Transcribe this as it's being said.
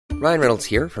Ryan Reynolds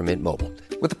here from Mint Mobile.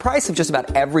 With the price of just about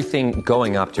everything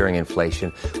going up during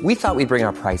inflation, we thought we'd bring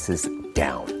our prices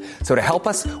down. So to help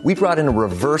us, we brought in a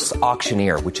reverse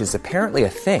auctioneer, which is apparently a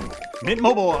thing. Mint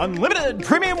Mobile Unlimited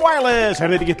Premium Wireless. How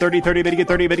to get 30, 30, bit to get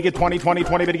 30, bit to get 20, 20,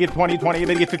 20, bit to get 20, 20,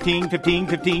 bit to get 15, 15,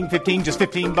 15, 15, just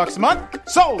 $15 a month?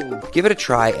 Sold! Give it a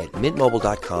try at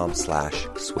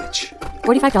mintmobile.com/switch.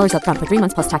 $45 up front for 3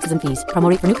 months plus taxes and fees. Promo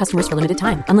rate for new customers for limited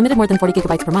time. Unlimited more than 40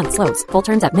 gigabytes per month. Slows full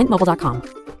terms at mintmobile.com.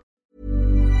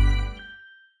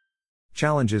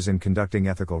 Challenges in conducting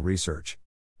ethical research.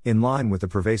 In line with the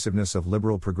pervasiveness of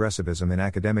liberal progressivism in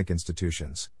academic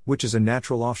institutions, which is a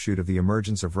natural offshoot of the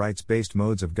emergence of rights-based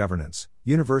modes of governance,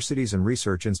 universities and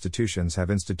research institutions have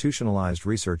institutionalized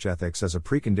research ethics as a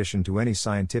precondition to any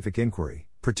scientific inquiry,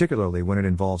 particularly when it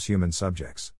involves human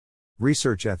subjects.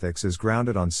 Research ethics is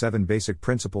grounded on 7 basic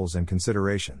principles and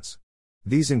considerations.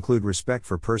 These include respect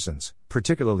for persons,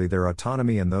 particularly their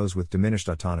autonomy and those with diminished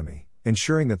autonomy,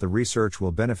 ensuring that the research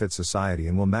will benefit society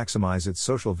and will maximize its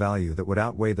social value that would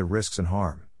outweigh the risks and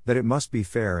harm, that it must be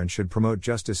fair and should promote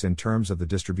justice in terms of the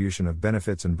distribution of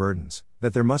benefits and burdens,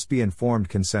 that there must be informed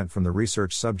consent from the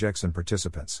research subjects and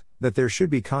participants, that there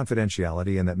should be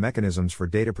confidentiality and that mechanisms for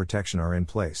data protection are in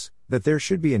place, that there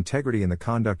should be integrity in the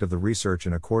conduct of the research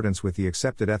in accordance with the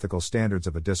accepted ethical standards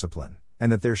of a discipline,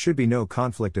 and that there should be no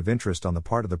conflict of interest on the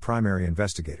part of the primary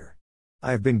investigator.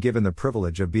 I have been given the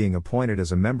privilege of being appointed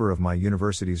as a member of my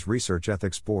university's Research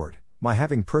Ethics Board, my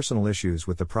having personal issues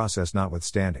with the process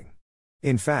notwithstanding.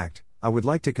 In fact, I would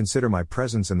like to consider my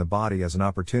presence in the body as an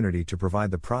opportunity to provide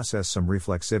the process some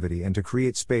reflexivity and to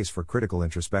create space for critical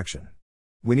introspection.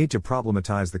 We need to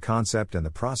problematize the concept and the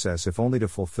process if only to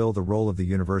fulfill the role of the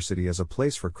university as a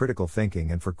place for critical thinking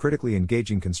and for critically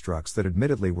engaging constructs that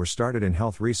admittedly were started in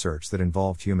health research that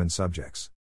involved human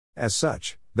subjects. As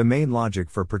such, the main logic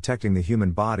for protecting the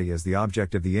human body as the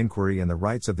object of the inquiry and the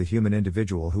rights of the human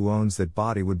individual who owns that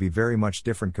body would be very much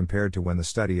different compared to when the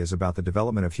study is about the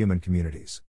development of human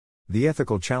communities. The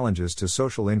ethical challenges to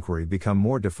social inquiry become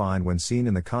more defined when seen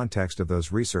in the context of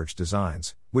those research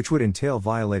designs, which would entail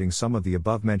violating some of the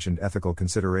above-mentioned ethical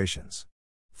considerations.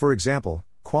 For example,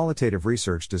 qualitative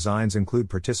research designs include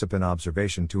participant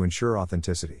observation to ensure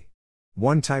authenticity.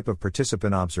 One type of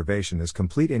participant observation is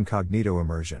complete incognito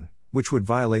immersion, which would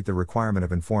violate the requirement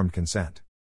of informed consent.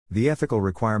 The ethical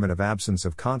requirement of absence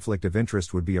of conflict of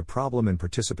interest would be a problem in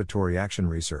participatory action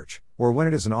research, or when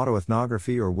it is an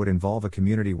autoethnography or would involve a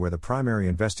community where the primary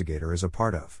investigator is a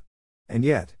part of. And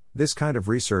yet, this kind of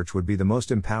research would be the most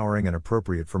empowering and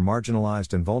appropriate for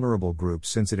marginalized and vulnerable groups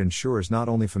since it ensures not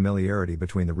only familiarity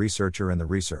between the researcher and the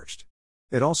researched.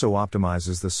 It also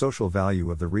optimizes the social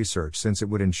value of the research since it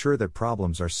would ensure that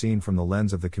problems are seen from the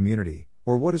lens of the community,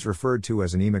 or what is referred to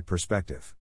as an emic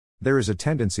perspective. There is a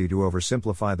tendency to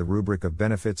oversimplify the rubric of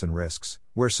benefits and risks,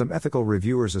 where some ethical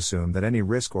reviewers assume that any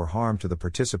risk or harm to the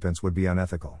participants would be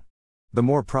unethical. The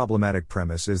more problematic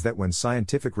premise is that when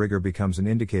scientific rigor becomes an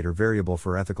indicator variable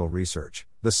for ethical research,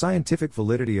 the scientific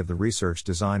validity of the research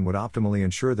design would optimally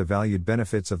ensure the valued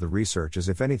benefits of the research as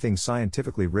if anything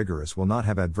scientifically rigorous will not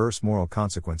have adverse moral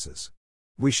consequences.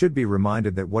 We should be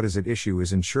reminded that what is at issue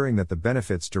is ensuring that the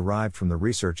benefits derived from the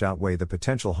research outweigh the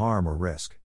potential harm or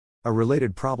risk. A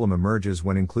related problem emerges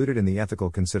when included in the ethical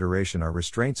consideration are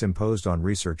restraints imposed on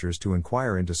researchers to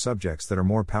inquire into subjects that are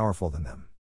more powerful than them.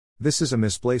 This is a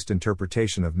misplaced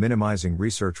interpretation of minimizing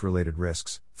research-related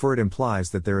risks, for it implies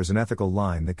that there is an ethical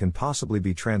line that can possibly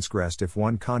be transgressed if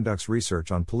one conducts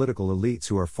research on political elites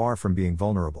who are far from being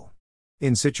vulnerable.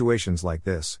 In situations like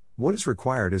this, what is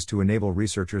required is to enable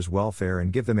researchers' welfare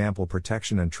and give them ample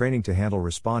protection and training to handle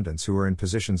respondents who are in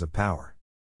positions of power.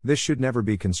 This should never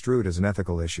be construed as an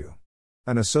ethical issue.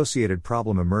 An associated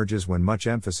problem emerges when much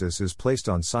emphasis is placed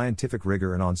on scientific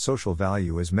rigor and on social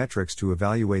value as metrics to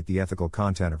evaluate the ethical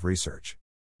content of research.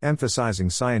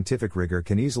 Emphasizing scientific rigor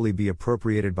can easily be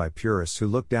appropriated by purists who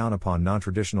look down upon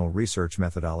non-traditional research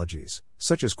methodologies,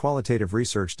 such as qualitative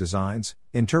research designs,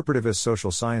 interpretivist social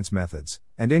science methods,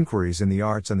 and inquiries in the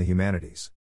arts and the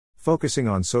humanities. Focusing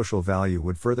on social value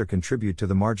would further contribute to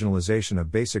the marginalization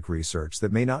of basic research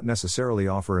that may not necessarily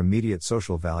offer immediate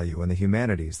social value and the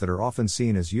humanities that are often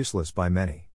seen as useless by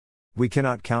many. We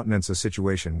cannot countenance a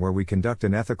situation where we conduct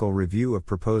an ethical review of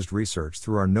proposed research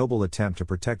through our noble attempt to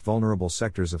protect vulnerable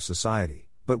sectors of society,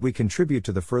 but we contribute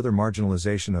to the further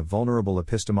marginalization of vulnerable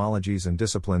epistemologies and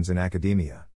disciplines in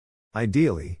academia.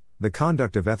 Ideally, the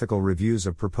conduct of ethical reviews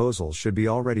of proposals should be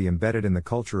already embedded in the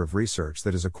culture of research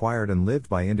that is acquired and lived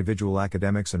by individual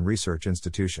academics and research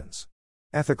institutions.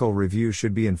 Ethical review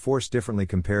should be enforced differently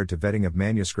compared to vetting of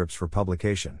manuscripts for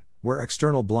publication, where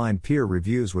external blind peer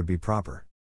reviews would be proper.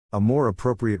 A more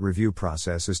appropriate review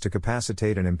process is to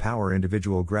capacitate and empower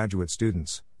individual graduate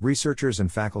students, researchers,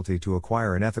 and faculty to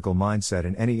acquire an ethical mindset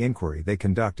in any inquiry they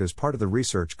conduct as part of the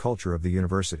research culture of the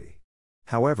university.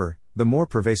 However, the more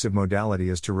pervasive modality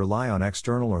is to rely on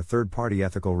external or third-party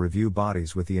ethical review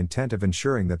bodies with the intent of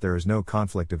ensuring that there is no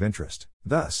conflict of interest.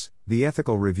 Thus, the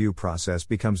ethical review process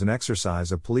becomes an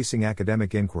exercise of policing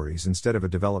academic inquiries instead of a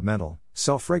developmental,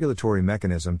 self-regulatory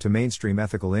mechanism to mainstream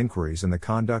ethical inquiries in the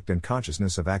conduct and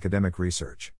consciousness of academic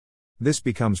research. This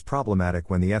becomes problematic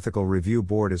when the Ethical Review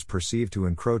Board is perceived to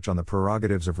encroach on the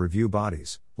prerogatives of review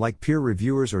bodies, like peer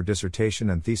reviewers or dissertation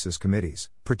and thesis committees,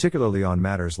 particularly on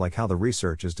matters like how the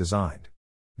research is designed.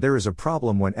 There is a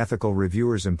problem when ethical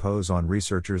reviewers impose on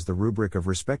researchers the rubric of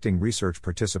respecting research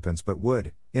participants but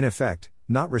would, in effect,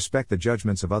 not respect the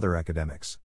judgments of other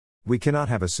academics. We cannot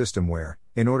have a system where,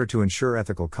 in order to ensure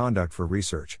ethical conduct for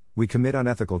research, we commit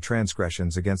unethical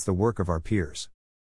transgressions against the work of our peers.